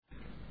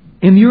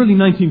In the early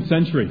 19th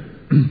century,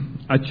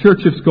 a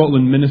Church of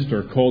Scotland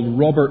minister called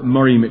Robert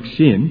Murray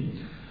McCheyne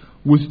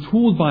was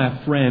told by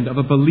a friend of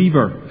a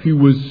believer who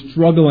was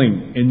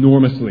struggling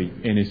enormously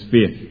in his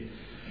faith.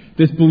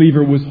 This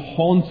believer was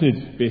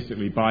haunted,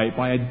 basically,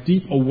 by a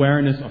deep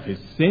awareness of his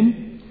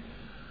sin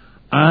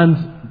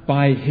and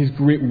by his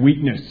great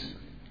weakness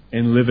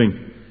in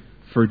living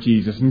for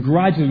Jesus. And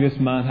gradually this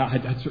man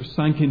had sort of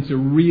sank into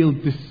real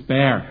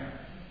despair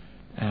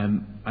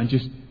and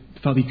just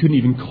felt he couldn't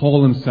even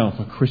call himself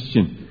a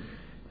Christian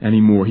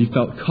anymore. He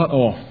felt cut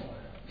off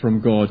from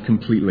God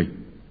completely.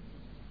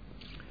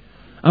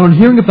 And on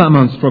hearing of that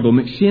man's struggle,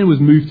 McCheyne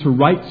was moved to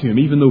write to him,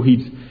 even though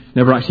he'd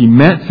never actually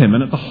met him.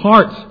 And at the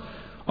heart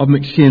of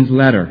McCheyne's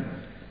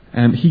letter,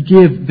 he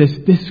gave this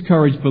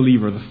discouraged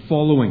believer the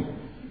following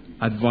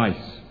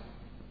advice.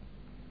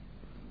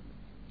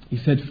 He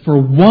said, "For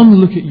one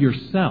look at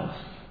yourself,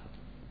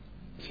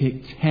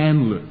 take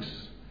 10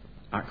 looks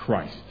at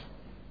Christ."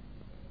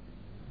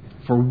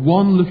 For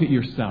one look at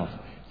yourself,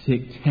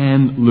 take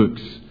 10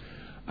 looks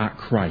at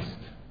Christ.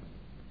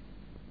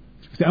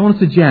 See, I want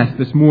to suggest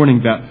this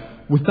morning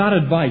that with that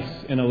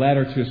advice in a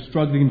letter to a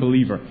struggling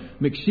believer,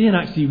 McCheyne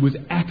actually was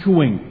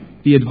echoing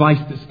the advice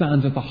that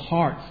stands at the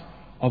heart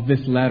of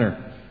this letter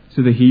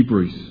to the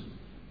Hebrews.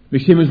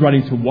 McCheyne was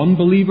writing to one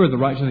believer, the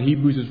writer of the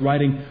Hebrews is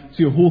writing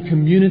to a whole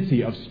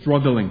community of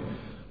struggling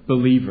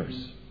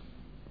believers.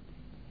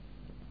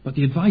 But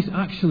the advice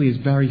actually is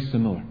very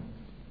similar.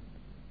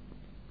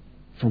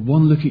 For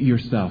one look at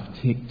yourself,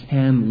 take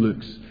 10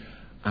 looks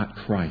at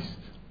Christ.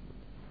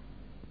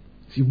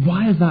 See,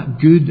 why is that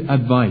good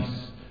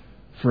advice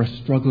for a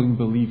struggling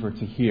believer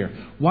to hear?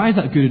 Why is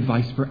that good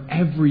advice for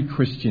every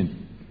Christian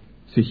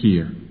to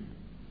hear?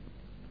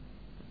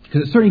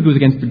 Because it certainly goes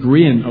against the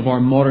grain of our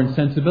modern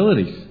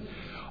sensibilities.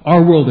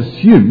 Our world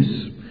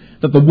assumes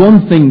that the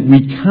one thing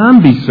we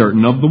can be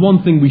certain of, the one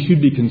thing we should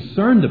be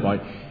concerned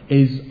about,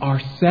 is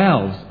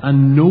ourselves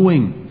and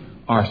knowing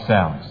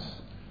ourselves.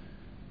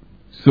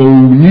 So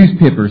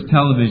newspapers,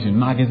 television,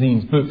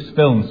 magazines, books,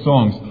 films,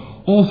 songs,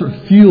 all sort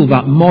of fuel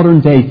that modern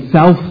day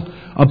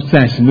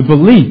self-obsession, the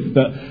belief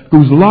that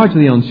goes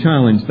largely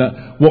unchallenged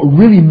that what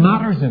really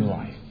matters in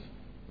life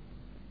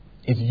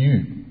is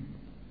you,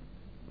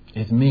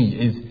 is me,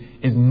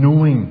 is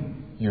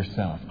knowing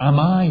yourself. Am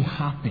I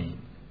happy?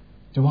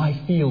 Do I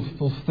feel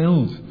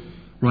fulfilled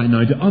right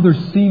now? Do others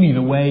see me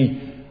the way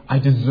I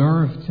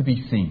deserve to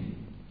be seen?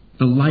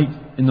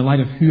 In the light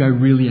of who I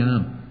really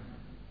am.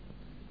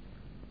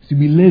 See,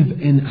 we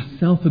live in a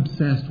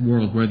self-obsessed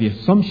world where the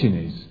assumption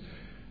is,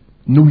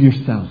 know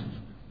yourself.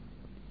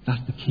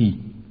 That's the key.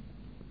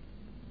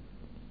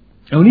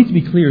 And we need to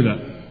be clear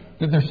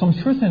that there's some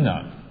truth in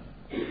that.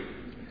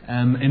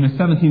 In the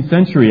 17th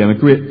century, a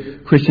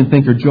great Christian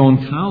thinker,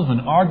 John Calvin,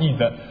 argued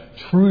that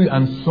true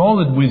and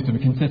solid wisdom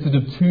consisted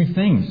of two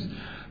things: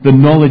 the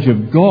knowledge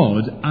of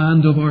God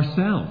and of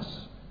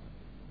ourselves.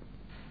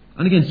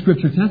 And again,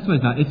 Scripture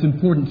testifies that it's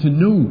important to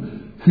know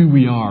who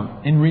we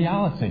are in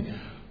reality.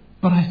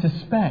 But I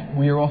suspect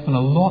we are often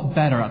a lot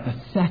better at the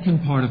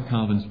second part of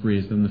Calvin's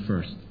phrase than the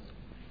first.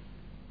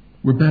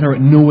 We're better at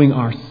knowing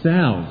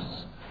ourselves,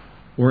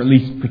 or at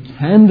least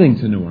pretending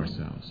to know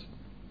ourselves,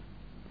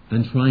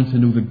 than trying to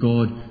know the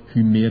God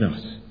who made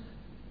us.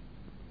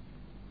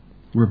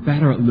 We're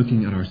better at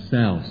looking at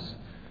ourselves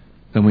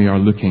than we are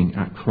looking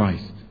at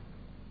Christ.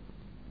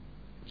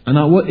 And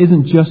that what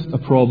isn't just a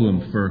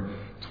problem for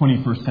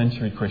 21st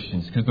century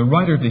Christians, because the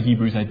writer of the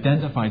Hebrews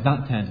identifies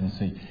that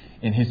tendency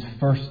in his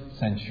first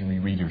century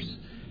readers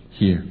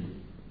here.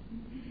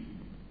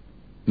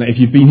 Now, if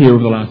you've been here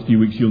over the last few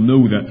weeks, you'll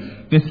know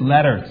that this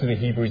letter to the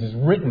Hebrews is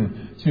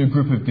written to a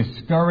group of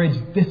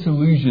discouraged,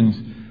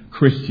 disillusioned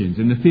Christians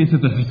in the face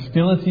of the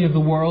hostility of the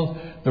world,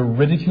 the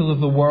ridicule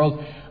of the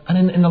world,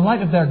 and in the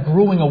light of their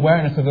growing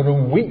awareness of their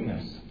own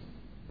weakness.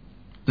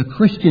 The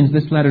Christians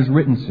this letter is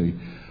written to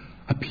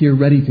appear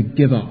ready to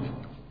give up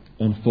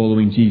on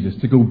following Jesus,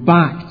 to go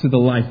back to the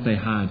life they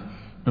had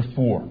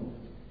before,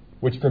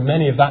 which for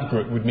many of that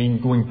group would mean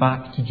going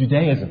back to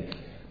Judaism,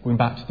 going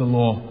back to the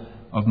law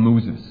of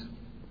Moses.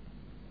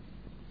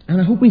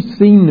 And I hope we've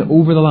seen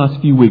over the last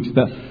few weeks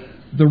that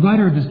the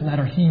writer of this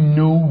letter, he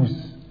knows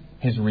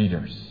his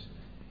readers.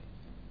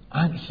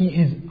 And he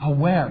is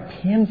aware,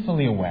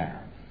 painfully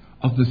aware,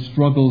 of the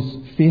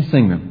struggles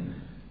facing them.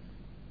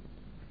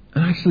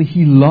 And actually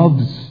he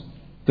loves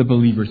the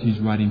believers he's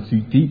writing to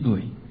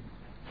deeply.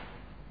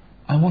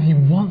 And what he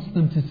wants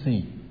them to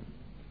see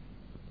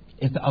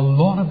is that a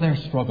lot of their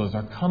struggles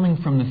are coming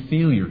from the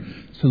failure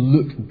to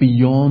look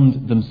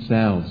beyond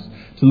themselves,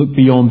 to look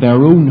beyond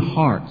their own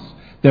hearts,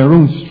 their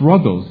own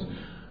struggles,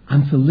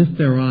 and to lift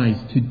their eyes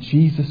to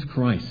Jesus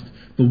Christ,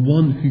 the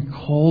one who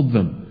called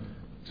them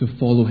to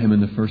follow him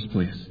in the first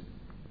place.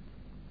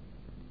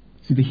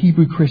 See, the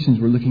Hebrew Christians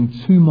were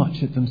looking too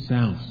much at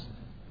themselves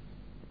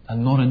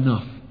and not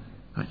enough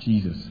at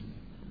Jesus.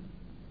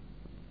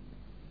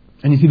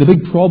 And you see, the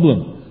big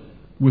problem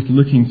with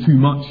looking too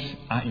much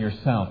at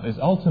yourself is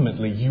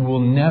ultimately you will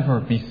never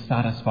be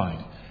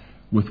satisfied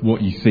with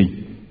what you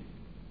see.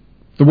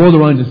 The world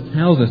around us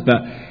tells us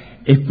that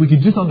if we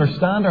could just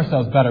understand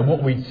ourselves better,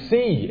 what we'd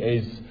see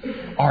is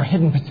our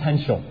hidden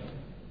potential,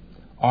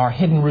 our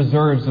hidden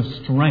reserves of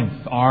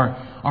strength,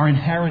 our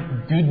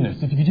inherent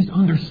goodness. If you could just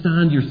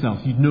understand yourself,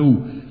 you'd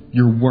know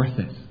you're worth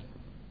it.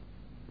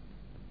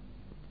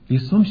 The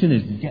assumption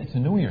is you get to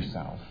know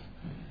yourself,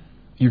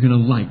 you're going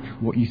to like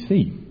what you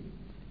see.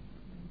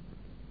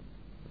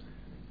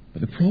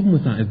 But the problem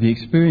with that is the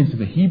experience of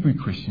the Hebrew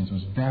Christians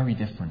was very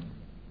different.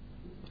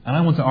 And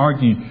I want to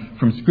argue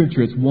from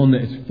Scripture it's one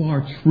that is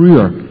far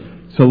truer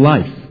to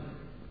life.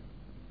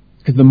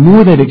 Because the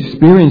more they've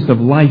experienced of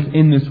life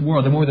in this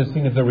world, the more they've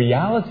seen of the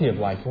reality of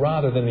life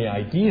rather than the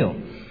ideal,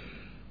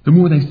 the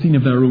more they've seen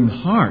of their own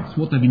hearts.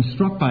 What they've been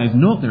struck by is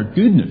not their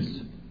goodness,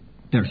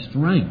 their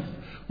strength.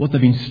 What they've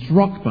been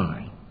struck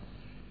by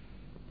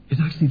is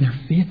actually their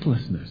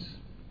faithlessness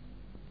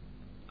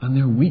and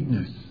their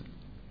weakness.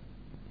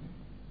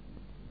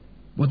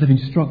 What they've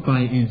been struck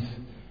by is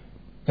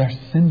their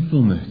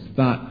sinfulness,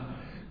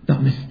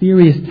 that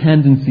mysterious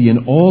tendency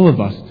in all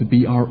of us to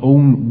be our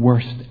own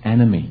worst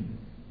enemy.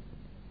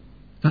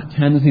 That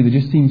tendency that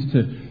just seems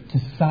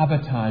to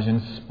sabotage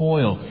and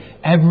spoil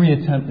every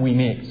attempt we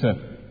make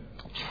to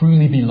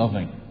truly be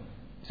loving,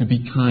 to be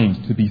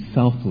kind, to be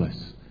selfless.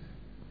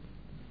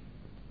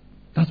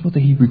 That's what the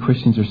Hebrew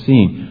Christians are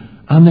seeing.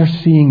 And they're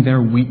seeing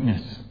their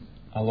weakness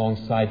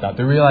alongside that.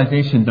 The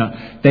realization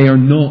that they are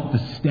not the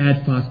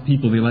steadfast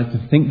people they like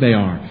to think they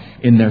are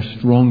in their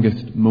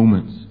strongest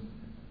moments.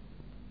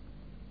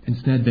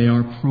 Instead, they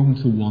are prone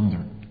to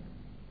wander.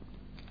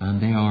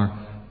 And they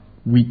are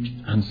weak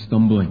and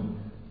stumbling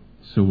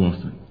so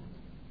often.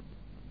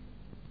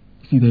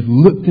 See, they've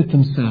looked at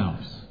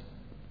themselves.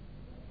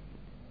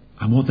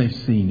 And what they've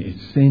seen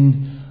is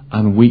sin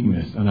and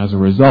weakness. And as a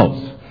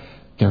result,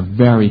 they're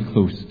very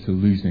close to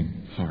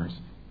losing heart.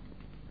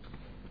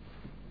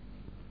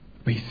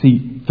 But you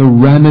see, the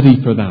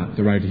remedy for that,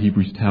 the writer of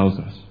Hebrews tells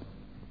us,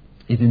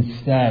 is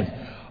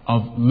instead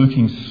of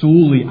looking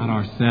solely at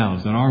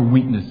ourselves, at our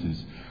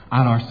weaknesses,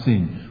 at our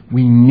sin,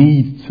 we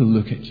need to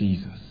look at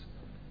Jesus.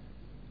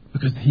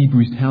 Because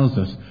Hebrews tells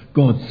us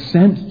God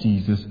sent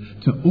Jesus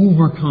to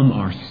overcome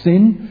our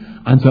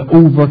sin and to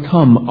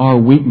overcome our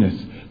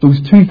weakness. Those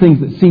two things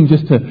that seem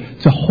just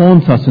to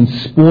haunt us and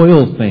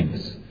spoil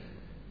things.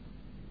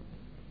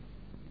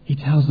 He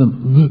tells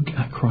them, look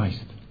at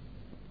Christ.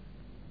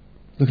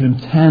 Look at Him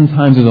 10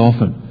 times as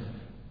often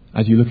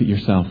as you look at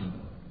yourself.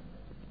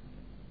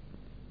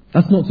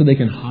 That's not so they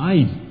can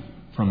hide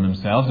from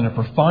themselves. In a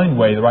profound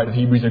way, the writer of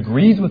Hebrews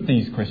agrees with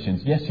these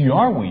Christians. Yes, you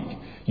are weak.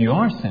 You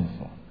are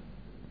sinful.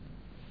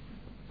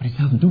 But he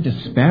tells them, don't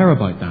despair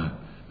about that,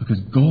 because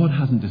God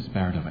hasn't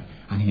despaired of it.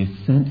 And He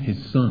has sent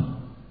His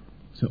Son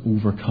to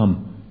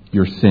overcome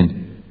your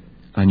sin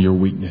and your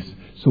weakness.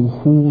 So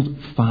hold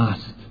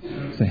fast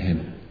to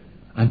Him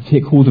and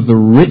take hold of the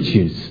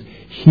riches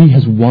He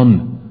has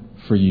won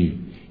for you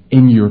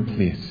in your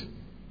place.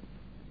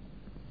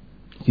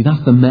 See,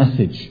 that's the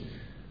message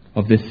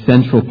of this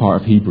central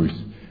part of Hebrews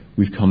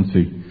we've come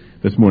to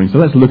this morning. So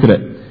let's look at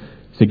it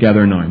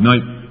together now.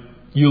 Now,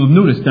 you'll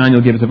notice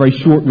Daniel gave us a very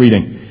short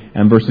reading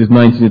in verses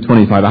 19 to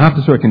 25. I have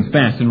to sort of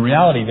confess, in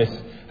reality,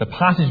 the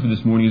passage for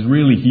this morning is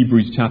really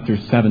Hebrews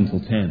chapters 7 till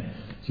 10.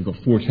 So you've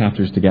got 4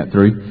 chapters to get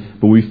through.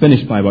 But we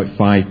finished by about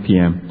 5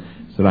 p.m.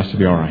 So that should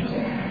be all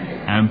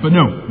right. But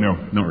no,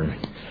 not really.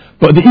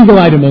 But the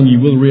eagle-eyed among you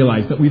will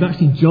realize that we've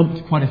actually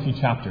jumped quite a few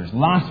chapters.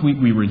 Last week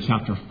we were in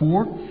chapter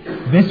 4.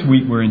 This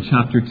week we're in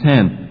chapter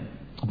 10.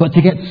 But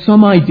to get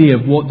some idea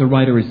of what the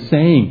writer is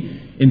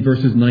saying in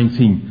verses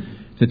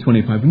 19 to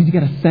 25, we need to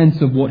get a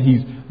sense of what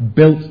he's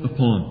built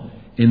upon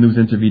in those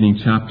intervening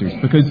chapters.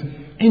 Because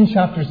in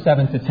chapters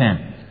 7 to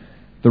 10,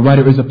 the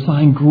writer is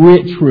applying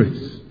great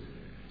truths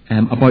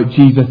about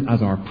Jesus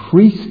as our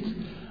priest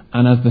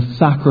and as the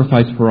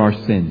sacrifice for our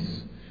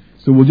sins.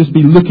 So we'll just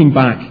be looking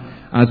back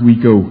as we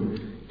go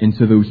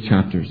into those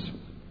chapters.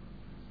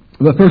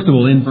 But first of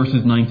all, in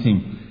verses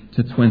 19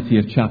 to 20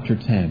 of chapter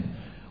 10,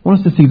 I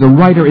want us to see the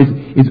writer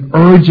is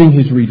urging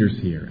his readers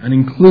here, and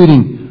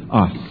including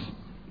us,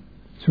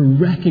 to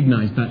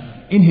recognize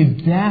that in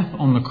His death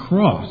on the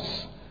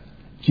cross,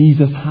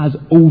 Jesus has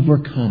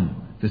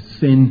overcome the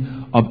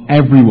sin of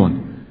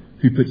everyone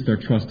who puts their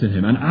trust in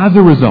Him. And as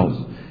a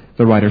result,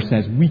 the writer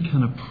says, we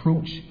can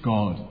approach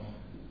God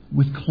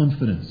with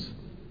confidence,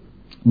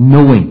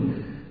 knowing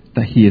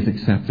that He has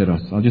accepted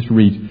us. I'll just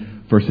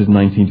read verses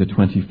 19 to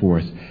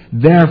 24.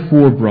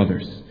 Therefore,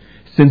 brothers,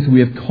 since we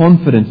have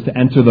confidence to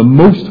enter the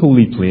most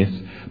holy place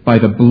by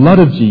the blood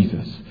of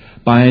Jesus,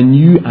 by a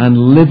new and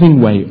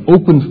living way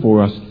opened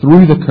for us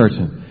through the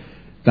curtain,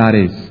 that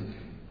is,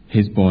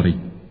 His body.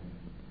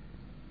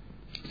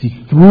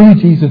 See, through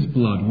Jesus'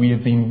 blood we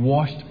have been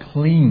washed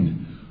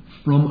clean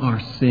from our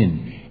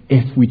sin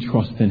if we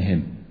trust in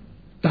Him.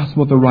 That's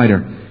what the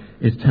writer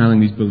is telling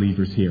these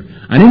believers here.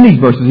 And in these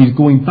verses he's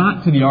going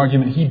back to the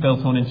argument he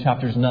built on in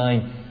chapters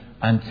 9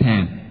 and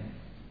 10.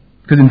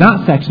 Because in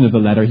that section of the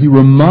letter he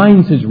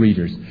reminds his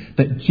readers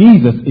that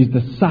Jesus is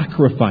the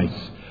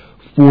sacrifice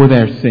for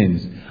their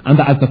sins. And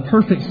that as the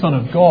perfect Son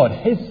of God,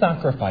 His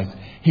sacrifice,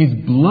 His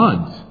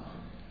blood,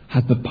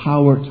 has the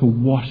power to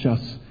wash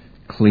us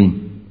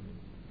clean.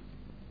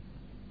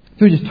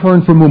 So we just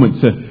turn for a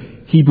moment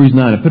to Hebrews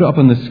 9. I put it up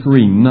on the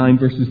screen, 9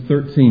 verses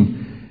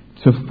 13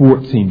 to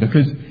 14,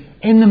 because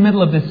in the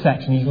middle of this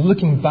section he's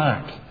looking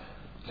back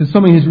to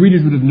something his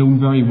readers would have known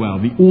very well,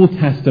 the Old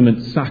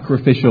Testament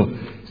sacrificial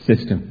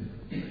system.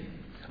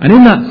 And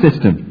in that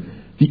system,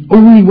 the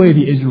only way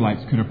the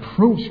Israelites could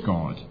approach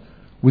God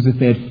was if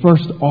they had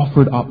first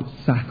offered up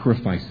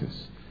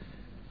sacrifices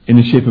in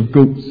the shape of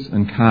goats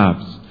and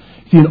calves.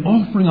 See, in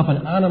offering up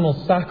an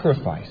animal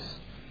sacrifice,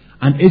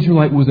 an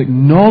Israelite was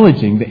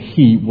acknowledging that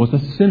he was a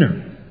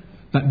sinner,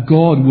 that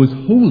God was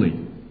holy,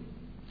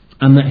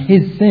 and that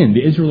his sin,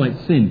 the Israelite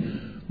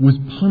sin, was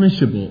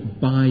punishable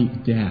by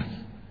death.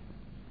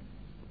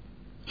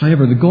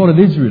 However, the God of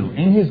Israel,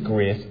 in his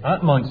grace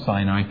at Mount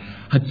Sinai,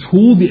 had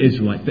told the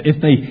Israelites that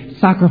if they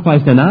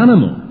sacrificed an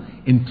animal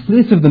in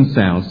place of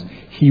themselves,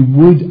 he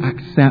would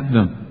accept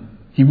them.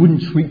 He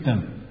wouldn't treat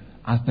them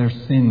as their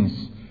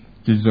sins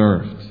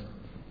deserved.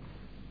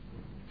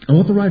 And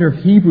what the writer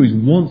of Hebrews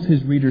wants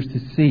his readers to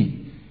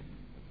see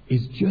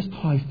is just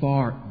how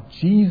far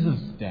Jesus'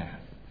 death,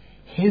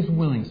 his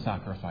willing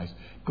sacrifice,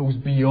 goes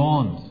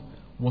beyond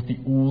what the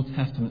Old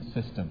Testament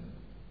system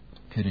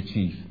could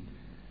achieve.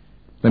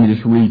 Let me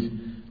just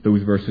read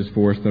those verses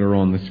for us that are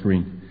on the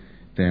screen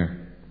there.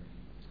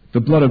 The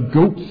blood of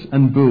goats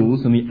and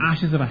bulls and the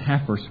ashes of a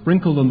heifer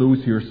sprinkled on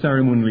those who are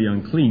ceremonially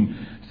unclean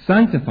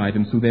sanctify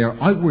them so they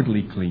are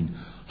outwardly clean.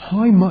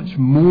 How much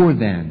more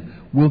then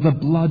will the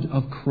blood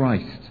of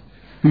Christ,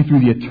 who through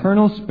the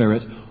eternal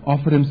Spirit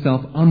offered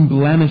himself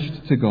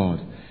unblemished to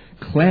God,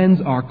 cleanse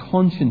our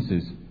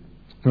consciences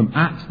from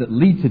acts that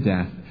lead to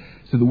death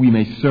so that we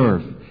may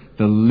serve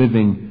the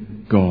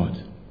living God.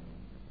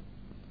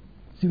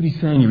 See what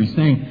he's saying here? He's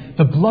saying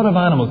the blood of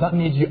animals, that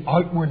made you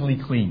outwardly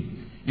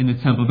clean in the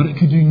temple, but it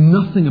could do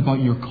nothing about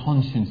your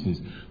consciences,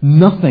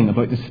 nothing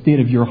about the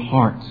state of your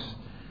hearts.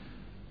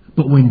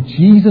 But when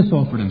Jesus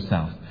offered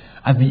himself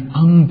as the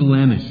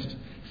unblemished,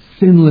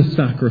 sinless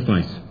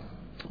sacrifice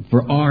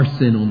for our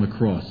sin on the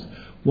cross,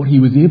 what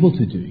he was able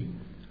to do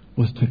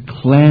was to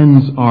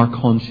cleanse our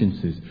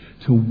consciences,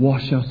 to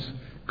wash us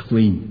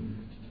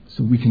clean,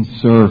 so we can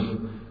serve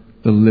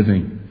the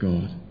living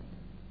God.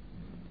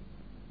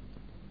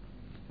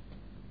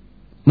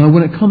 Now,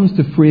 when it comes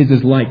to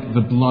phrases like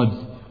the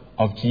blood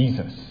of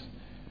Jesus,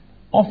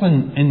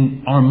 often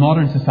in our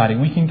modern society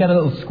we can get a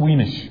little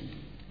squeamish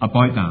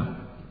about that.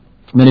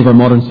 Many of our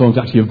modern songs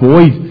actually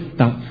avoid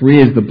that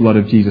phrase, the blood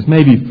of Jesus,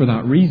 maybe for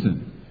that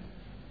reason.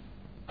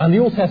 And the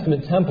Old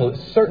Testament temple, it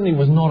certainly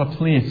was not a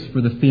place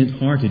for the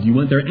faint-hearted. You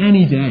went there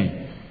any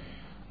day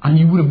and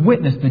you would have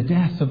witnessed the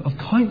deaths of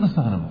countless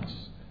animals.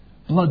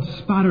 Blood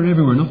spattered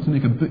everywhere, enough to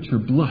make a butcher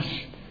blush.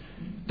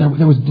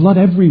 There was blood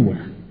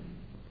everywhere.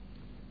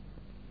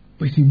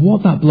 But you see,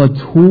 what that blood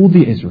told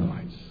the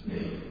Israelites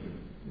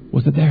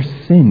was that their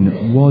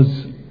sin was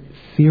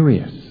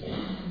serious.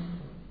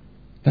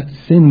 That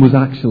sin was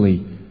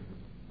actually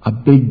a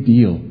big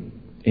deal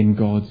in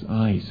God's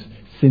eyes.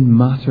 Sin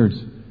mattered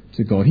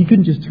to God. He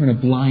couldn't just turn a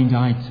blind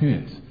eye to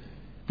it.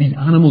 These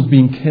animals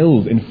being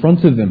killed in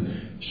front of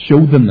them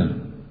showed them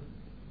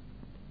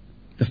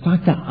that. The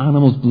fact that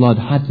animals' blood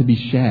had to be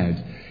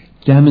shed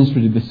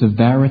demonstrated the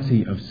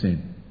severity of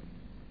sin.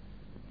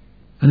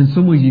 And in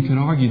some ways you could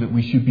argue that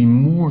we should be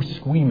more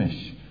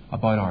squeamish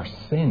about our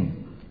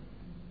sin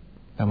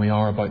than we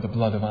are about the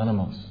blood of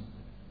animals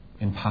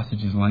in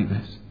passages like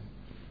this.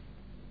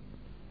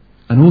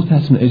 An Old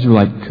Testament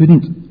Israelite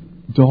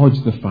couldn't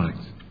dodge the fact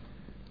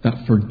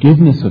that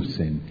forgiveness of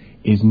sin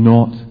is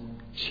not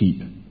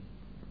cheap.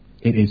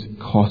 It is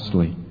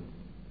costly.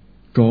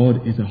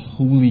 God is a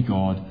holy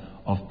God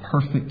of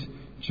perfect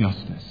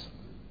justice.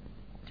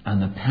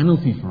 And the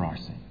penalty for our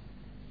sin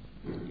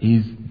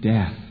is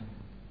death.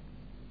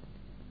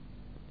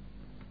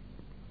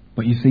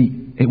 But you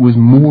see, it was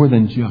more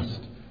than just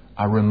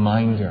a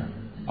reminder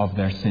of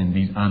their sin,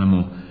 these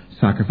animal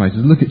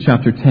sacrifices. Look at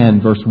chapter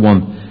 10, verse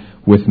 1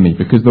 with me,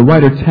 because the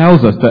writer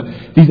tells us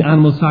that these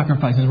animal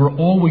sacrifices were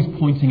always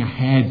pointing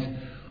ahead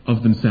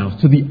of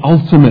themselves to the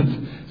ultimate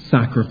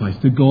sacrifice,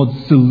 to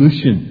God's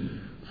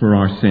solution for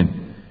our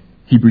sin.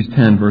 Hebrews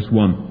 10, verse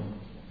 1.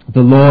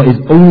 The law is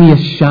only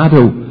a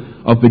shadow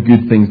of the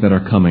good things that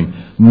are coming,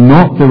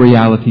 not the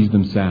realities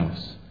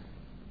themselves.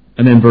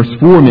 And then verse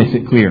 4 makes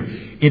it clear.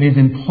 It is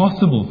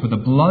impossible for the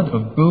blood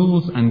of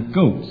bulls and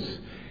goats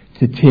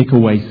to take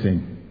away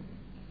sin.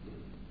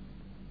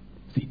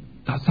 See,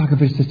 that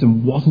sacrifice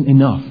system wasn't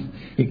enough.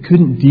 It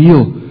couldn't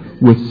deal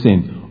with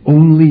sin.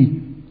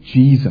 Only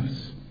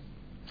Jesus,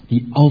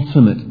 the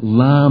ultimate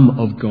Lamb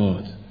of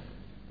God,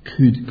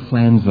 could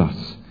cleanse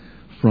us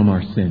from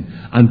our sin.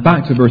 And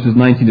back to verses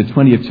 19 to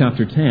 20 of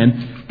chapter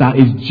 10, that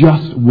is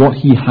just what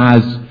he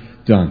has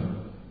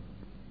done.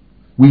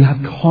 We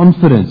have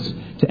confidence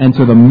to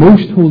enter the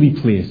most holy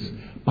place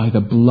by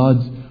the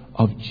blood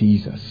of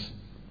Jesus,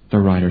 the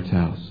writer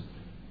tells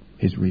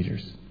his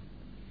readers.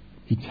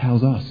 He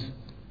tells us,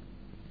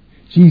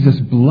 Jesus'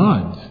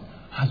 blood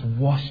has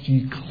washed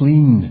you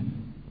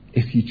clean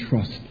if you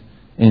trust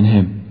in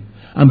him.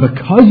 And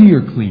because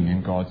you're clean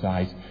in God's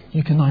eyes,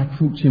 you can now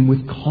approach him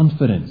with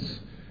confidence,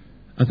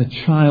 as a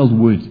child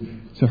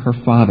would to her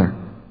father.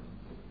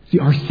 See,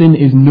 our sin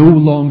is no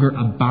longer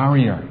a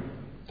barrier,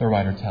 the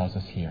writer tells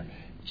us here.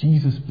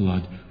 Jesus'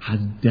 blood has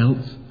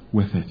dealt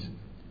with it.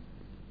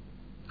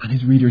 And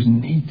his readers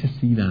need to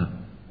see that.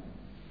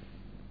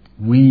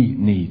 We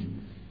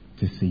need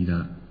to see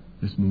that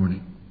this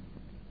morning.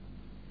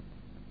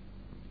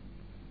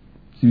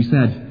 So we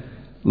said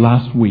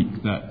last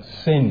week that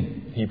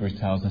sin, Hebrews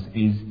tells us,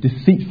 is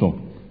deceitful.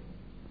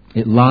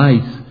 It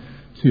lies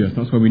to us.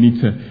 That's why we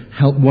need to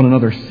help one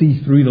another see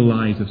through the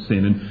lies of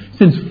sin. And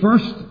sin's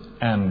first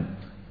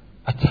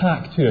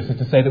attack to us is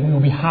to say that we will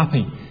be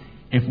happy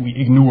if we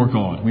ignore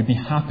God. We'd be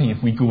happy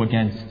if we go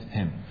against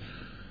him.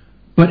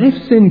 But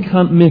if sin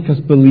can't make us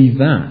believe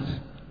that,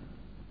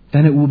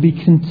 then it will be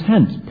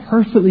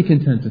perfectly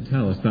content to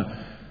tell us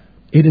that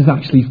it has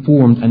actually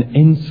formed an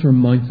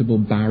insurmountable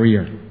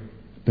barrier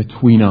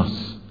between us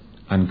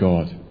and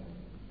God.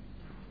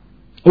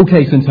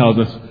 Okay, sin tells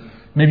us,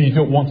 maybe you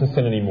don't want to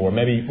sin anymore.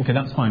 Maybe, okay,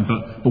 that's fine.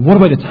 But what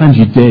about the times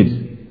you did?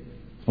 And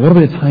what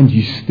about the times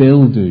you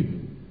still do?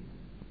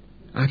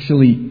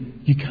 Actually,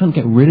 you can't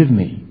get rid of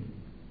me.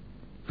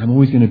 I'm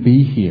always going to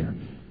be here.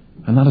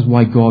 And that is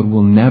why God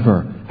will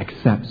never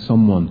accept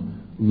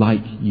someone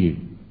like you.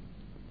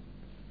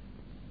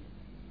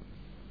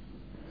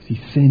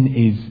 See, sin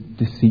is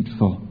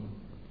deceitful,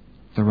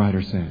 the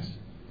writer says.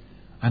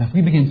 And if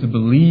we begin to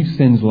believe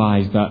sin's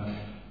lies, that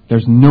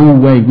there's no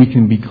way we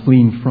can be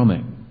clean from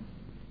it,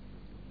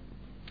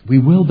 we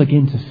will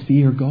begin to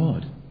fear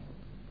God.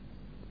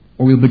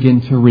 Or we'll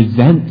begin to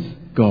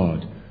resent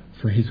God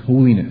for his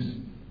holiness.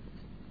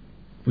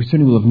 We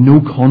certainly will have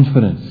no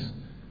confidence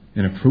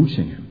in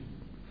approaching him.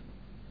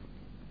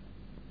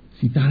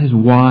 See, that is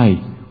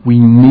why we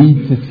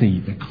need to see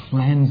the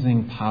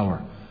cleansing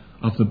power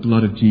of the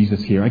blood of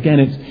Jesus here. Again,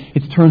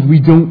 it's terms we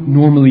don't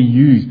normally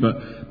use,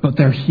 but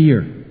they're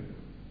here.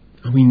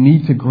 And we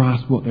need to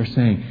grasp what they're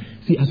saying.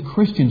 See, as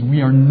Christians,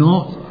 we are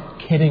not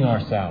kidding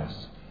ourselves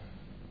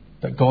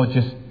that God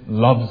just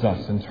loves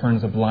us and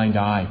turns a blind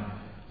eye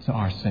to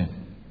our sin.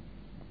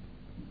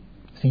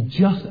 See,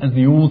 just as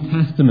the Old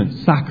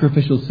Testament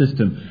sacrificial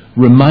system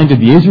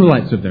reminded the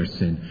Israelites of their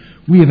sin,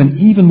 we have an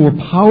even more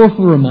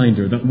powerful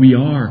reminder that we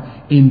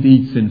are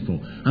indeed sinful.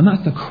 And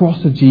that's the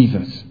cross of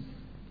Jesus.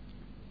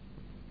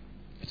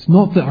 It's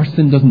not that our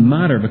sin doesn't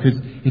matter, because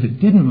if it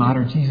didn't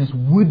matter, Jesus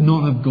would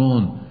not have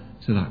gone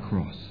to that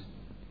cross.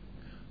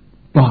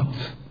 But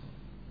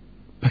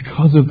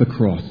because of the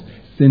cross,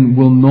 sin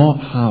will not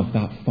have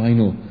that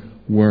final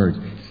word.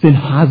 Sin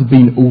has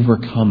been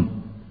overcome.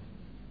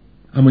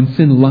 And when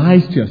sin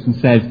lies to us and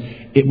says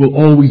it will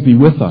always be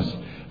with us,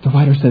 the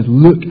writer says,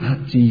 look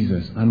at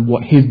Jesus and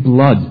what his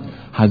blood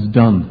has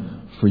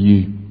done for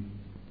you.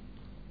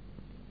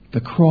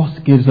 The cross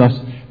gives us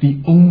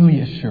the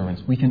only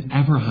assurance we can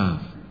ever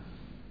have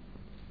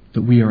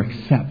that we are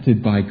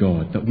accepted by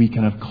God, that we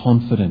can have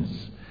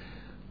confidence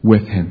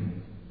with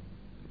him.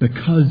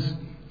 Because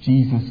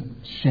Jesus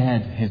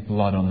shed his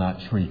blood on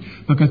that tree,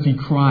 because he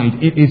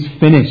cried, "It is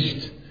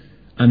finished,"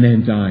 and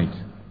then died,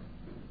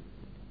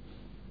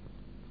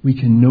 we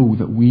can know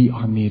that we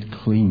are made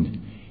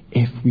clean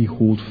if we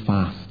hold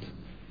fast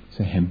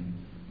to him.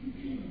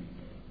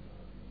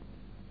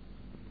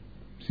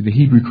 See, the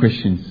Hebrew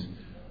Christians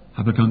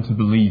have begun to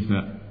believe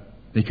that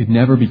they could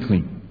never be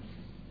clean,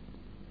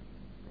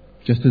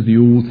 just as the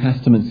Old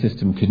Testament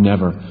system could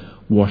never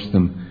wash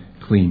them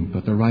clean.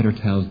 But the writer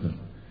tells them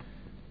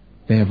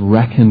they have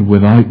reckoned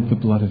without the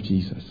blood of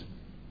Jesus.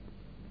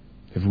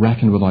 They've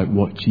reckoned without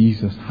what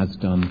Jesus has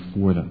done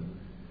for them.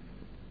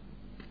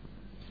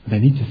 They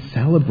need to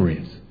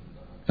celebrate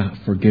that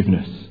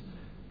forgiveness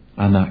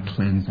and that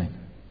cleansing.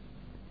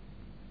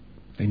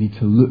 They need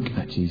to look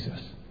at Jesus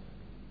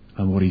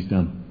and what he's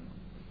done.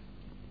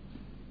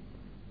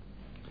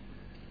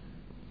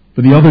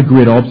 But the other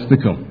great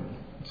obstacle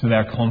to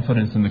their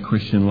confidence in the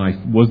Christian life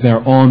was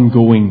their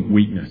ongoing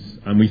weakness.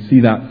 And we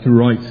see that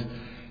throughout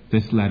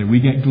this letter. We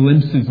get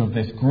glimpses of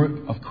this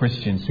group of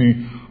Christians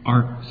who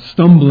are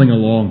stumbling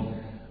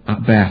along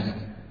at best.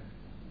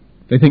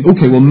 They think,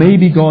 okay, well,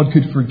 maybe God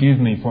could forgive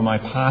me for my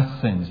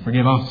past sins,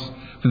 forgive us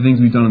for the things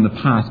we've done in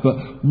the past,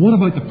 but what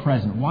about the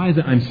present? Why is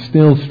it I'm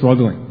still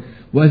struggling?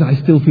 Why is it I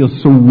still feel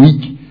so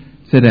weak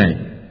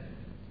today?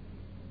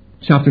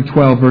 Chapter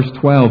 12, verse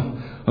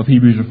 12 of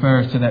Hebrews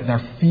refers to their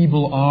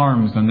feeble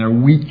arms and their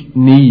weak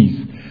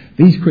knees.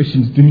 These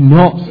Christians do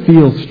not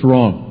feel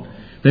strong.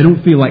 They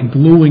don't feel like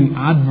glowing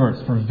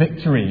adverts for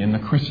victory in the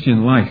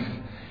Christian life.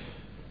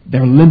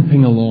 They're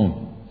limping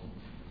along,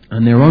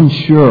 and they're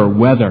unsure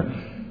whether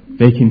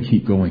they can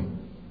keep going.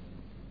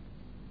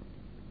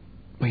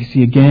 But you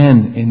see,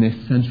 again, in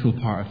this central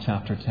part of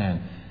chapter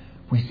 10,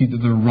 we see that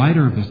the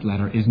writer of this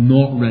letter is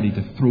not ready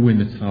to throw in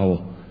the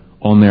towel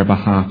on their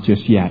behalf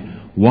just yet.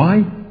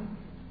 Why?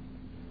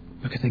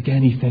 Because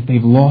again, he says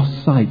they've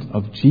lost sight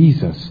of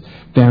Jesus,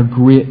 their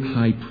great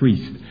high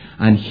priest,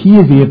 and he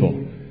is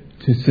able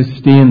to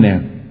sustain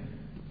them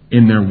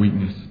in their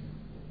weakness.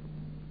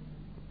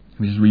 Let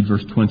me just read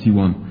verse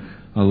 21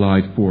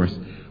 aloud for us.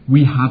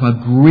 We have a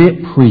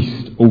great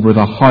priest over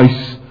the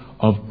house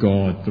of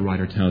God, the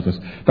writer tells us.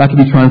 That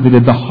can be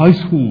translated the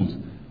household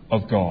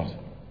of God.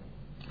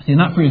 See, in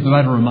that phrase, the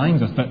writer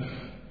reminds us that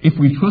if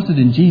we trusted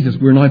in Jesus,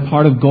 we're now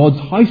part of God's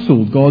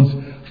household, God's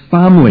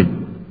family.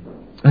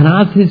 And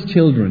as His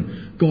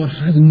children, God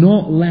has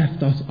not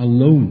left us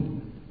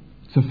alone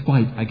to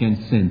fight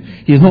against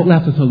sin. He has not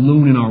left us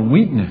alone in our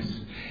weakness.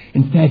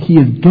 Instead, He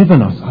has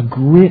given us a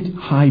great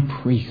high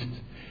priest,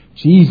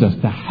 Jesus,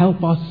 to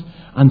help us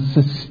and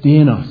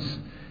sustain us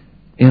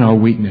in our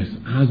weakness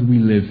as we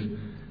live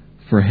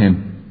for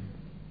Him.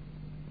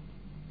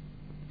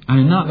 And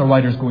in that, the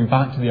writer is going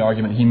back to the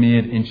argument he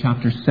made in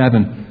chapters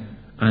 7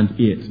 and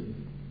 8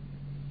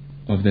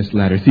 of this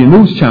letter. See, in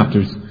those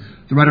chapters,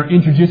 the writer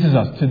introduces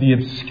us to the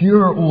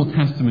obscure Old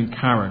Testament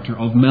character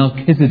of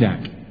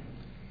Melchizedek.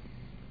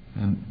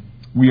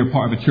 We are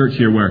part of a church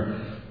here where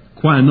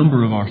quite a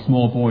number of our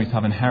small boys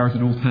have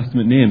inherited Old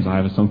Testament names. I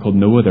have a son called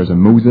Noah, there's a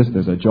Moses,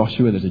 there's a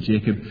Joshua, there's a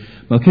Jacob.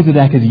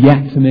 Melchizedek is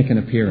yet to make an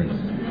appearance.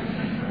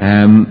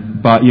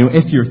 But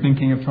if you're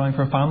thinking of trying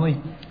for a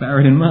family, bear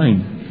it in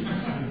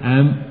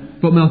mind.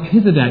 But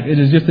Melchizedek, it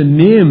is just a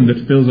name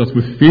that fills us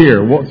with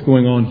fear. What's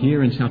going on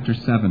here in chapter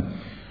 7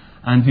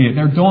 and 8?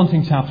 They're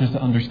daunting chapters to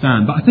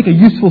understand, but I think a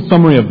useful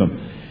summary of them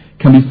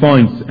can be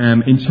found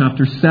in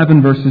chapter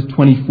 7, verses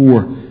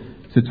 24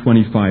 to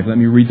 25. Let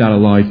me read that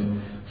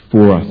aloud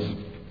for us.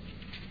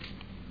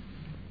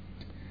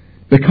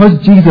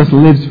 Because Jesus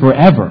lives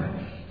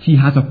forever, He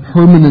has a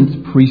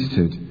permanent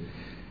priesthood.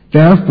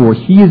 Therefore,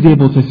 He is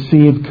able to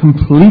save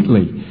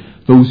completely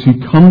those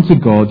who come to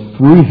God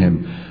through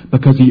Him,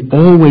 because He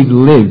always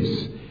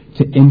lives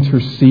to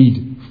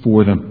intercede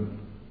for them.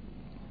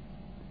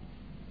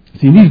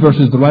 See, in these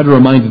verses, the writer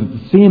reminds us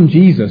that the same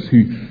Jesus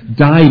who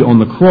died on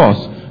the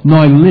cross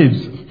now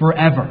lives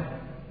forever.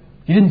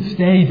 He didn't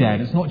stay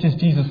dead. It's not just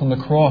Jesus on the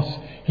cross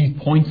He's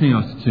pointing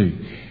us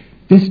to.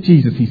 This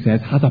Jesus, he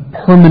says, has a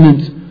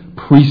permanent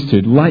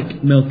priesthood,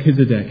 like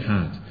Melchizedek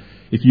had.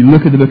 If you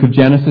look at the book of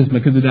Genesis,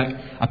 Melchizedek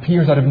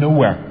appears out of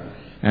nowhere.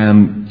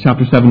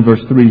 Chapter 7,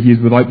 verse 3, he is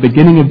without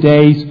beginning of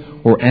days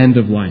or end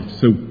of life.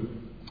 So,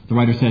 the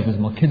writer says, as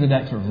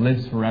Melchizedek sort of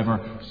lives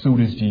forever, so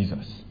does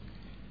Jesus.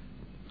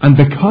 And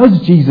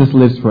because Jesus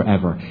lives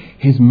forever,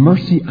 His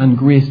mercy and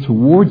grace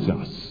towards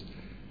us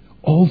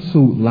also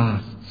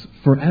lasts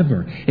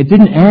forever. It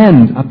didn't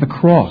end at the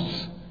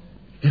cross.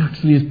 It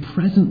actually is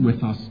present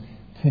with us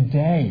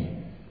today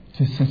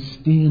to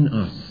sustain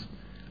us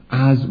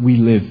as we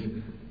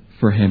live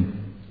for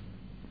Him.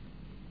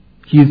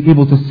 He is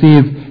able to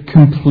save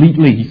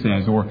completely, he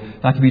says, or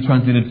that can be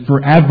translated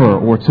forever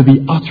or to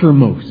the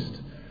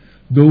uttermost,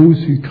 those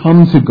who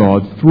come to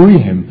God through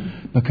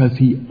Him, because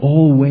He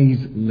always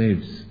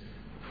lives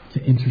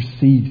to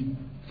intercede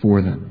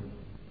for them.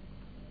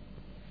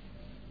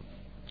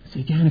 See,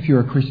 again, if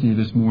you're a Christian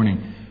here this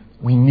morning,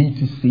 we need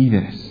to see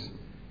this.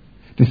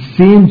 The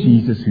same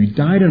Jesus who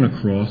died on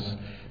a cross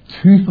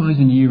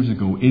 2,000 years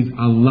ago is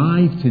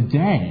alive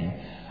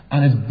today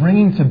and is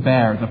bringing to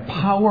bear the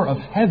power of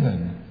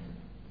heaven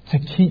to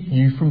keep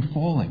you from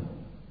falling.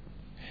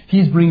 He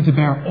is bringing to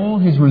bear all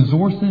His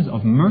resources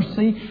of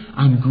mercy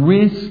and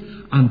grace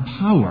and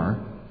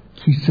power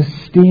to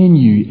sustain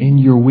you in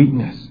your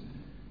weakness.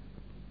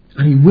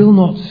 And He will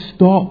not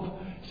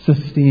stop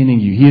sustaining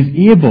you. He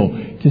is able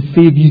to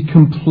save you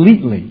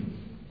completely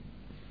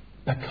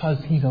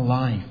because He's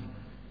alive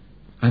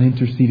and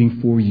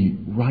interceding for you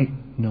right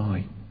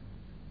now.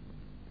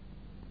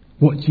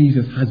 What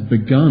Jesus has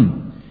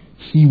begun,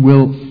 He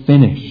will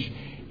finish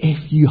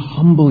if you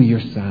humble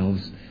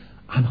yourselves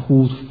and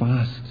hold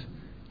fast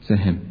to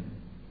Him.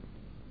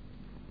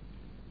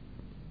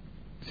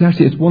 See,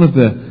 actually, it's one of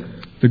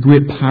the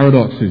great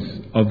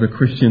paradoxes of the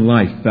Christian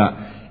life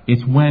that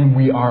it's when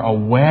we are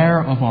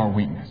aware of our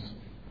weakness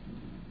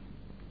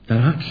that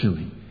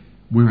actually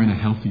we're in a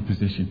healthy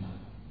position.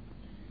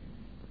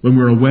 When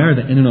we're aware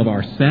that in and of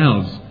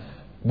ourselves,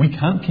 we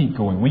can't keep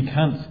going. We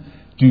can't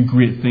do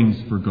great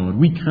things for God.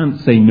 We can't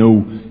say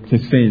no to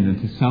sin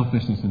and to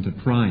selfishness and to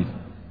pride.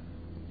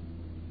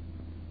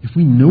 If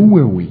we know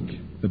we're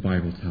weak, the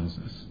Bible tells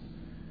us,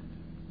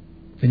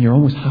 then you're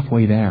almost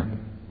halfway there.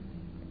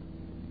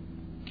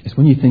 It's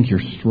when you think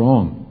you're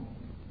strong.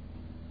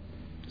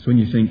 It's when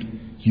you think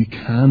you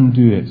can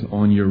do it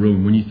on your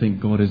own. When you think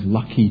God is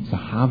lucky to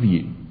have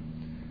you.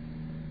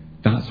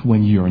 That's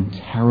when you're in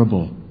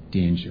terrible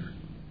danger.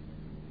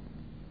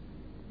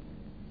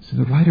 So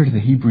the writer to the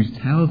Hebrews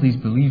tells these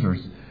believers,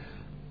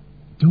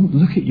 don't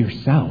look at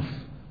yourself.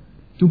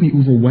 Don't be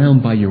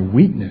overwhelmed by your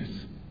weakness.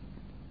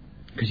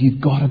 Because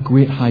you've got a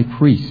great high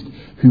priest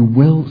who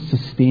will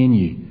sustain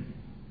you.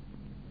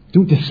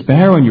 Don't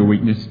despair on your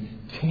weakness.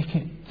 Take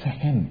it to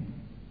Him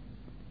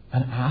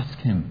and ask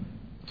Him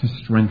to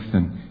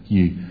strengthen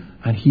you.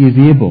 And He is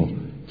able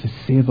to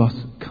save us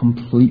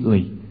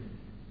completely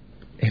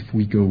if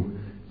we go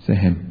to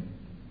Him.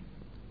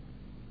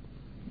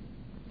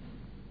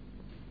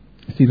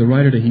 See, the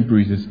writer to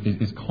Hebrews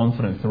is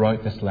confident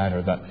throughout this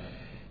letter that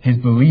his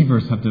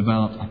believers have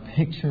developed a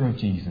picture of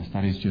Jesus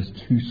that is just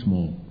too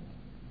small.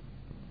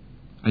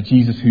 A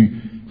Jesus who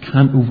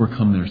can't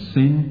overcome their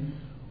sin,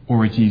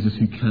 or a Jesus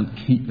who can't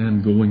keep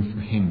them going for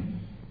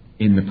him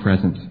in the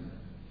present.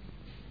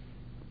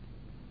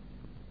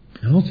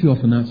 And all too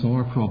often that's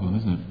our problem,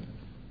 isn't it?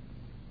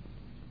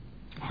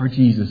 Our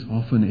Jesus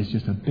often is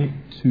just a bit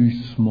too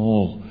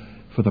small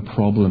for the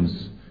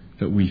problems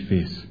that we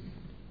face.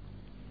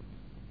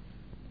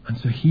 And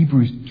so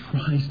Hebrews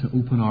tries to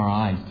open our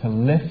eyes, to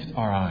lift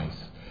our eyes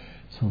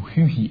to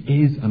who he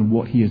is and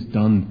what he has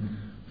done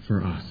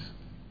for us.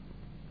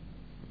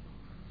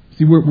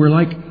 See, we're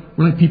like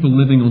people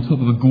living on top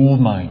of a gold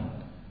mine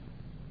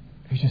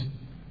who just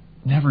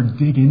never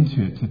dig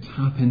into it to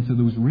tap into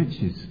those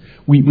riches.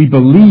 We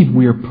believe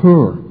we are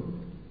poor,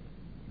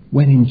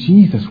 when in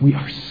Jesus we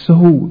are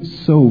so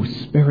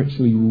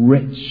spiritually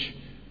rich,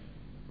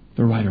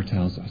 the writer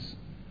tells us.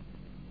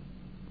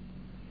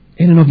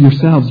 In and of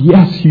yourselves,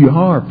 yes, you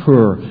are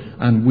poor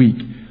and weak,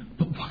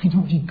 but why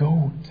don't you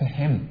go to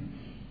him?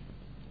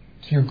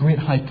 To your great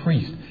high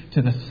priest,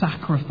 to the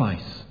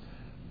sacrifice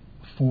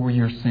for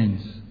your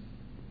sins.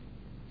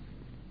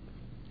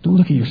 Don't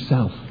look at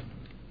yourself.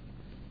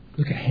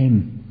 Look at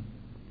him.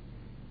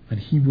 And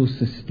he will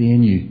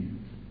sustain you,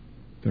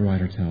 the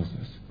writer tells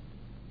us.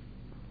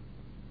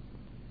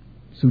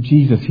 So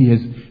Jesus, he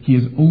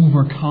has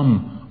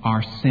overcome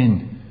our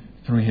sin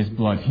through his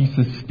blood. He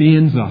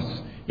sustains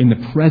us in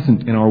the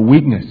present, in our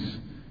weakness,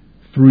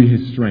 through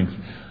his strength.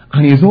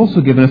 And he has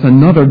also given us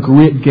another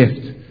great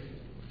gift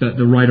that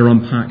the writer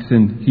unpacks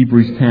in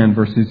Hebrews 10,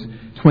 verses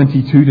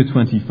 22 to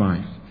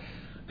 25.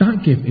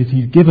 That gift is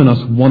he's given us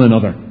one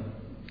another.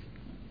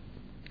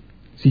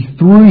 See,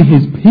 through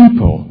his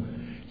people,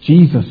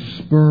 Jesus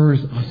spurs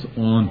us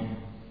on.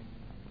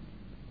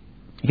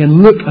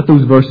 Again, look at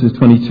those verses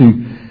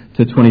 22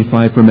 to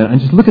 25 for a minute,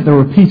 and just look at the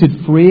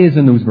repeated phrase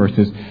in those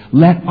verses.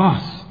 Let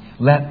us,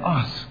 let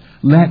us,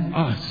 let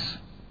us.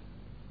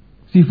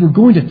 See, if we're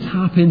going to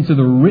tap into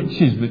the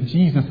riches that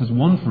Jesus has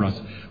won for us,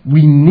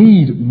 we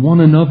need one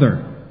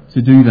another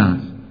to do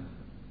that.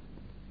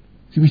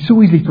 See, we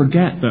so easily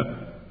forget that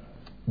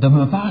the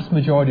vast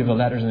majority of the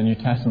letters in the New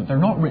Testament, they're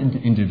not written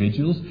to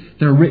individuals,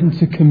 they're written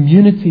to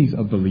communities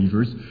of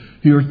believers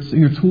who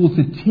are told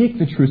to take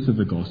the truths of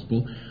the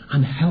gospel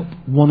and help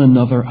one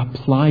another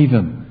apply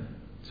them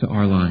to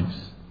our lives.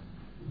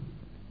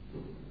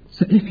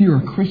 So if you're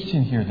a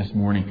Christian here this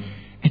morning,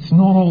 it's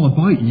not all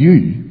about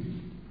you.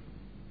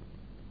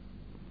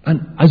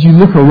 And as you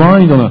look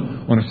around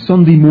on a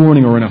Sunday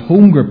morning or in a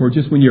home group or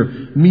just when you're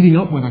meeting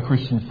up with a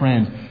Christian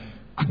friend,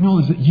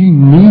 acknowledge that you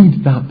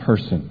need that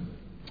person.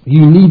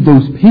 You need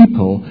those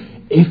people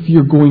if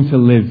you're going to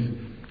live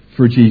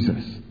for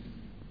Jesus.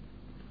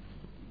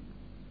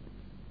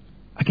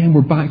 Again,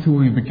 we're back to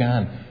where we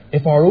began.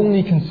 If our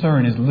only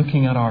concern is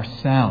looking at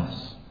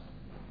ourselves,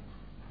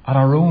 at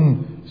our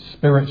own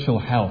spiritual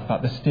health,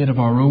 at the state of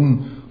our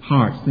own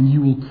hearts, then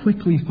you will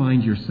quickly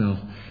find yourself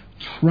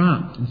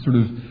trapped in sort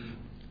of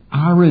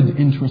arid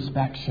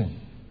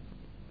introspection.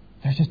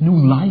 There's just no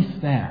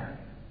life there.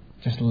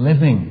 Just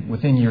living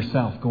within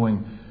yourself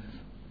going,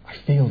 I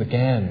failed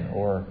again,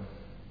 or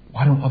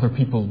why don't other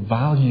people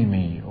value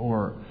me,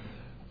 or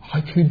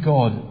how could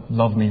God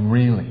love me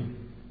really?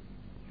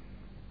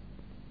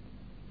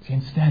 See,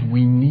 instead,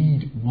 we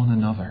need one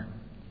another.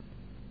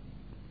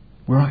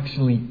 We're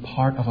actually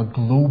part of a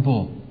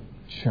global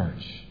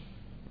church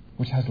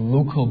which has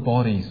local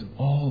bodies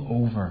all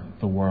over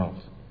the world.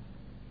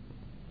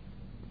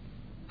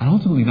 And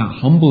ultimately that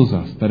humbles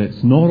us, that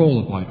it's not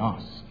all about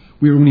us.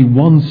 We're only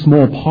one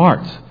small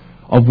part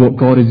of what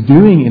God is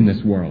doing in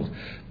this world.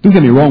 Don't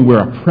get me wrong, we're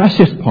a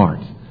precious part.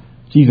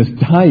 Jesus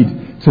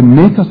died to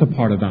make us a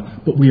part of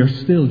that, but we are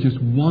still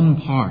just one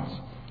part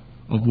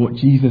of what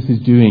Jesus is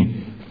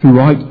doing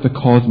throughout the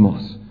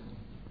cosmos.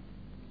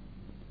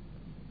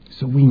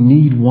 So we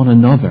need one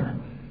another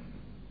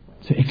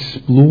to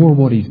explore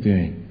what he's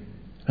doing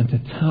and to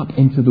tap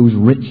into those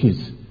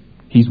riches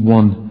he's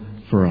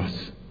won for us.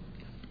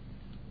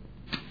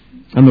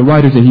 And the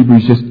writers of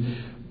Hebrews just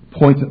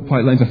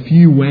outlines a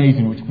few ways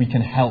in which we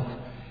can help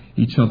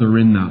each other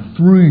in that.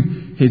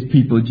 Through his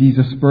people,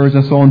 Jesus spurs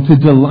us on to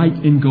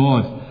delight in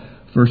God.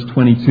 Verse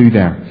 22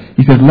 there.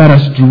 He says, let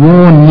us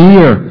draw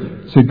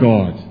near to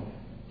God.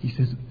 He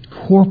says,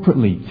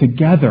 corporately,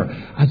 together,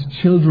 as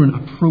children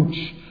approach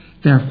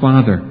their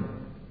Father.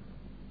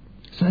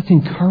 So let's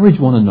encourage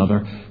one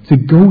another to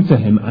go to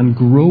him and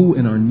grow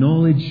in our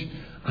knowledge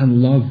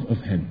and love of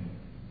him.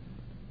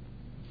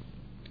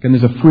 And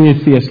there's a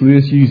phrase C.S.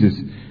 Lewis uses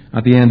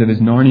at the end of his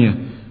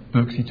Narnia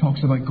books. He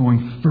talks about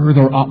going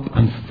further up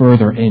and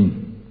further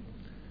in.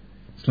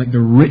 It's like the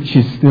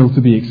riches still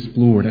to be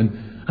explored.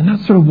 And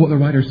that's sort of what the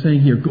writer's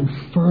saying here. Go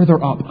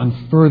further up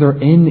and further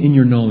in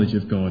your knowledge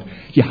of God.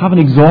 You haven't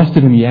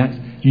exhausted him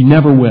yet. You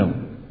never will.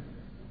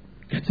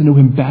 Get to know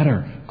him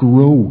better.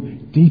 Grow.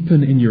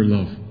 Deepen in your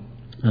love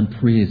and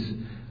praise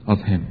of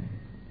him.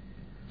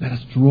 Let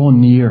us draw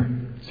near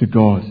to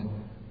God,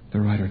 the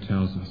writer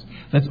tells us.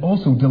 Let's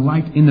also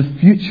delight in the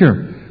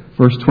future,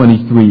 verse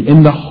 23,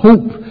 in the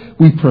hope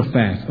we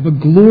profess of a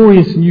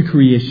glorious new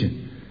creation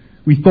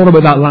We thought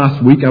about that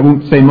last week. I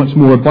won't say much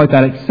more about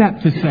that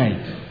except to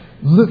say,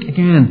 look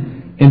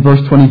again in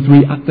verse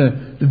 23 at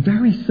the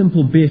very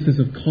simple basis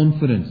of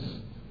confidence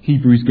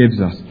Hebrews gives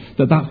us,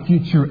 that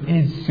future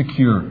is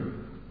secure.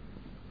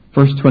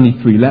 Verse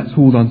 23, let's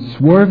hold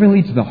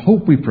unswervingly to the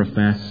hope we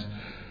profess,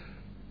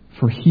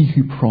 for he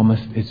who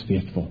promised is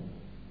faithful.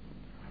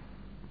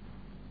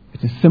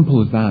 It's as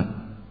simple as that.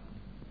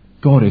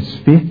 God is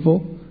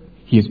faithful.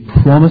 He has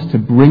promised to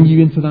bring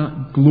you into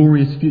that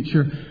glorious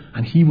future,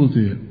 and he will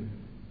do it.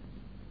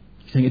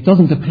 He's saying it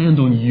doesn't depend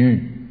on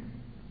you.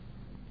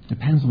 It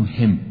depends on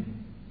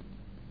him.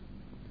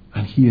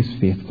 And he is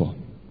faithful.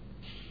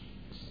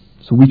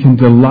 So we can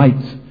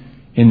delight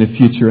in the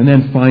future. And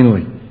then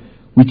finally,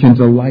 we can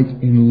delight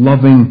in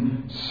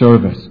loving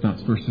service.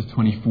 That's verses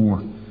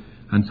 24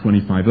 and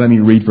 25. Let me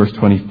read verse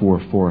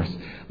 24 for us.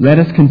 Let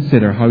us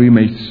consider how we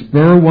may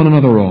spur one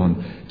another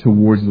on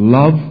towards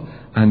love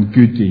and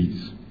good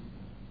deeds.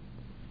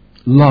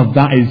 Love,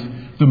 that is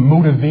the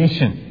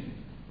motivation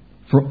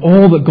for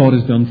all that God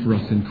has done for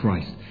us in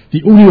Christ.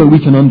 The only way we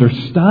can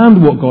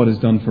understand what God has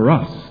done for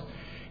us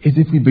is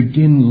if we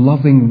begin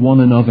loving one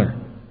another.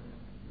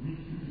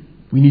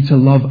 We need to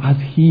love as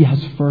he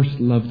has first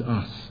loved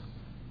us.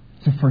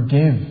 To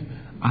forgive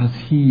as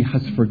he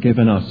has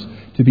forgiven us.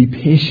 To be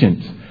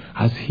patient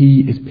as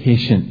he is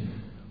patient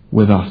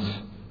with us.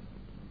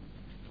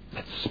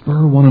 Let's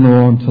spur one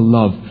another on to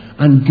love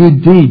and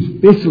good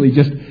deeds. Basically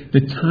just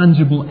the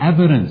tangible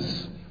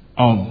evidence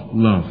of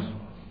love.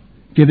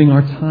 Giving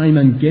our time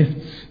and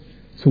gifts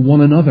to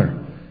one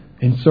another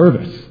in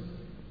service.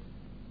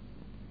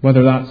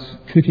 Whether that's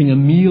cooking a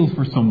meal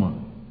for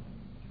someone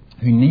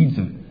who needs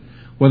it.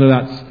 Whether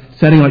that's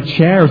setting out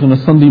chairs on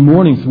a Sunday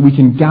morning so we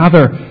can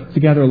gather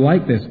together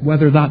like this.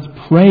 Whether that's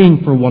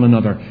praying for one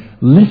another,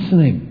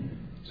 listening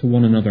to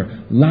one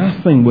another,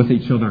 laughing with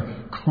each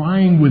other,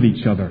 crying with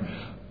each other.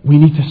 We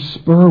need to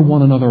spur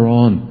one another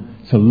on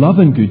to love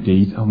and good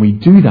deeds, and we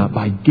do that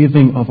by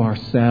giving of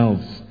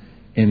ourselves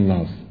in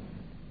love.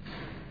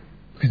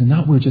 Because in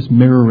that we're just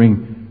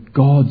mirroring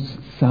God's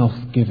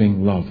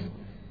self-giving love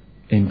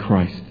in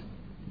Christ.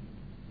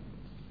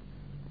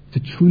 To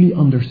truly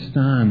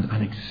understand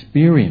and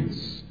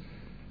experience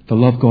the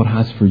love God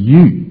has for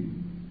you,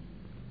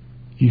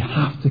 you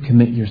have to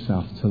commit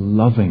yourself to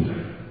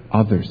loving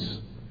others,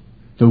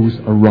 those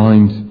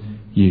around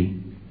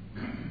you.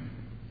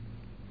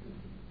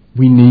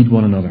 We need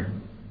one another.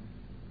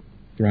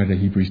 The writer of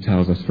Hebrews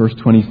tells us, verse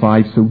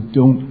 25, so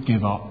don't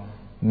give up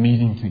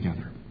meeting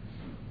together.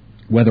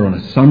 Whether on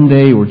a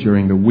Sunday or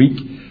during the week,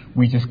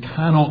 we just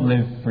cannot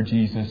live for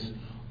Jesus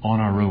on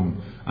our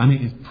own. And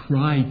it is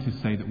pride to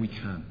say that we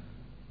can.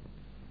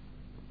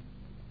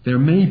 There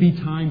may be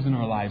times in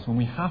our lives when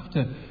we have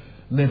to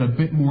live a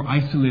bit more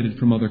isolated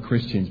from other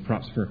Christians,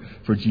 perhaps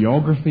for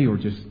geography or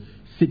just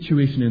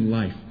situation in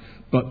life.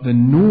 But the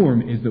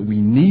norm is that we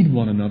need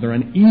one another,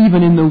 and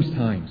even in those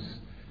times,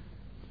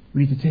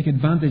 we need to take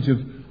advantage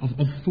of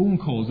phone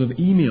calls, of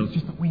emails,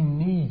 just that we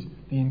need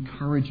the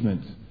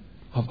encouragement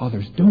of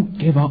others. Don't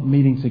give up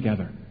meeting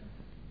together.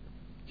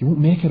 You won't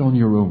make it on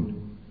your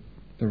own,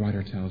 the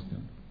writer tells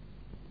them.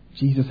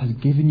 Jesus has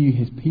given you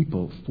his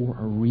people for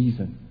a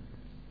reason,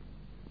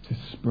 to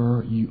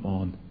spur you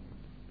on.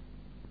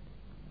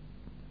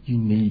 You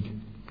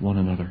need one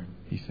another,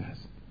 he says.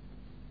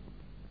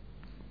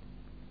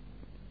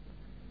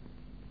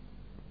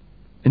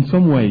 In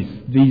some ways,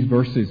 these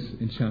verses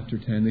in chapter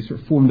 10, they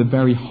sort of form the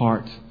very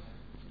heart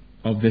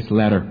of this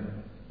letter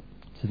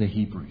to the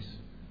Hebrews.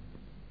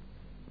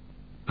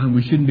 And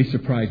we shouldn't be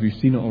surprised, we've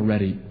seen it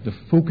already. The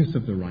focus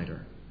of the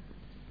writer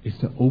is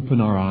to open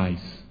our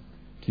eyes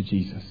to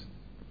Jesus.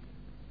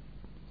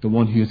 The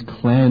one who has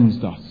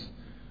cleansed us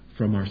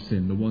from our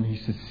sin, the one who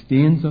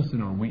sustains us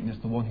in our weakness,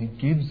 the one who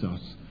gives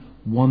us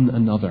one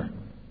another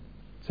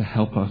to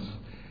help us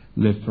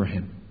live for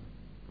him.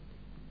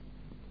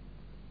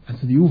 And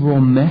so the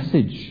overall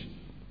message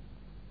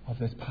of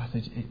this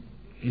passage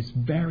is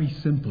very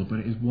simple, but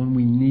it is one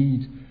we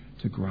need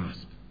to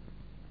grasp.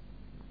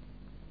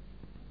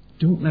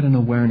 Don't let an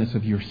awareness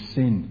of your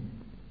sin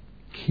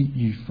keep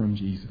you from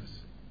Jesus.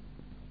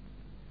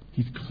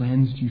 He's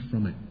cleansed you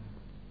from it.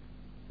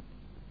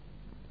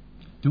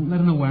 Don't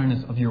let an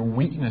awareness of your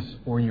weakness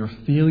or your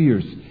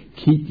failures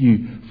keep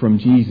you from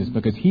Jesus,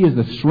 because he has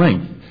the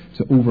strength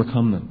to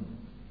overcome them.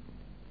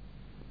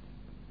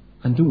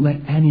 And don't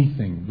let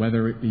anything,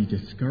 whether it be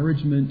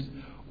discouragement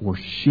or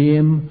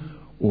shame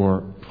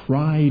or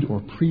pride or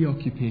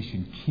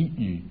preoccupation, keep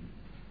you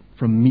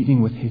from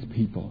meeting with his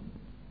people.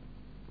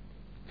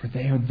 For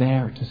they are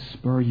there to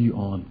spur you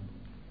on.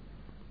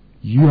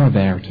 You are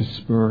there to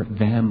spur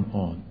them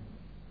on.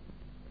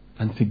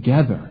 And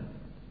together,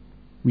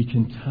 we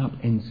can tap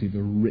into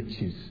the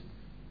riches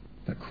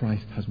that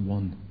Christ has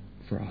won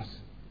for us.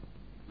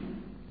 I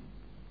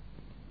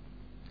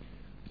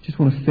just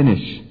want to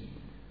finish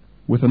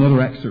with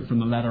another excerpt from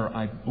the letter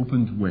I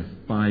opened with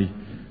by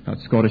that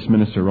Scottish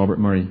minister, Robert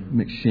Murray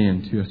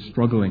McShane, to a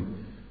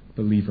struggling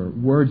believer.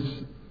 Words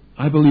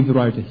I believe the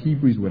writer to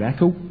Hebrews would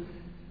echo,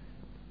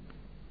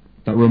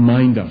 that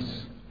remind us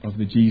of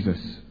the Jesus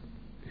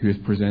who is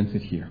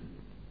presented here.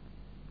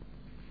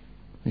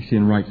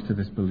 Lucian writes to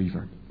this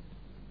believer,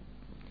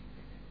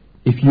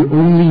 if you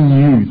only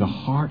knew the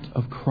heart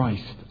of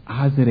Christ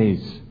as it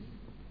is,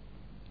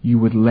 you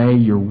would lay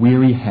your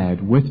weary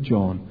head with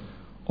John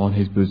on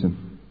his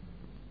bosom.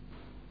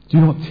 Do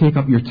not take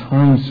up your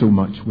time so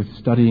much with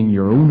studying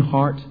your own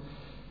heart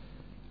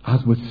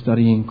as with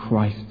studying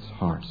Christ's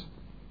heart.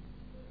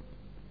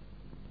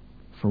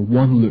 For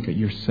one look at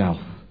yourself,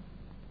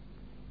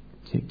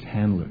 take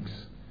 10 looks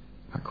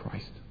at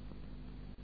Christ.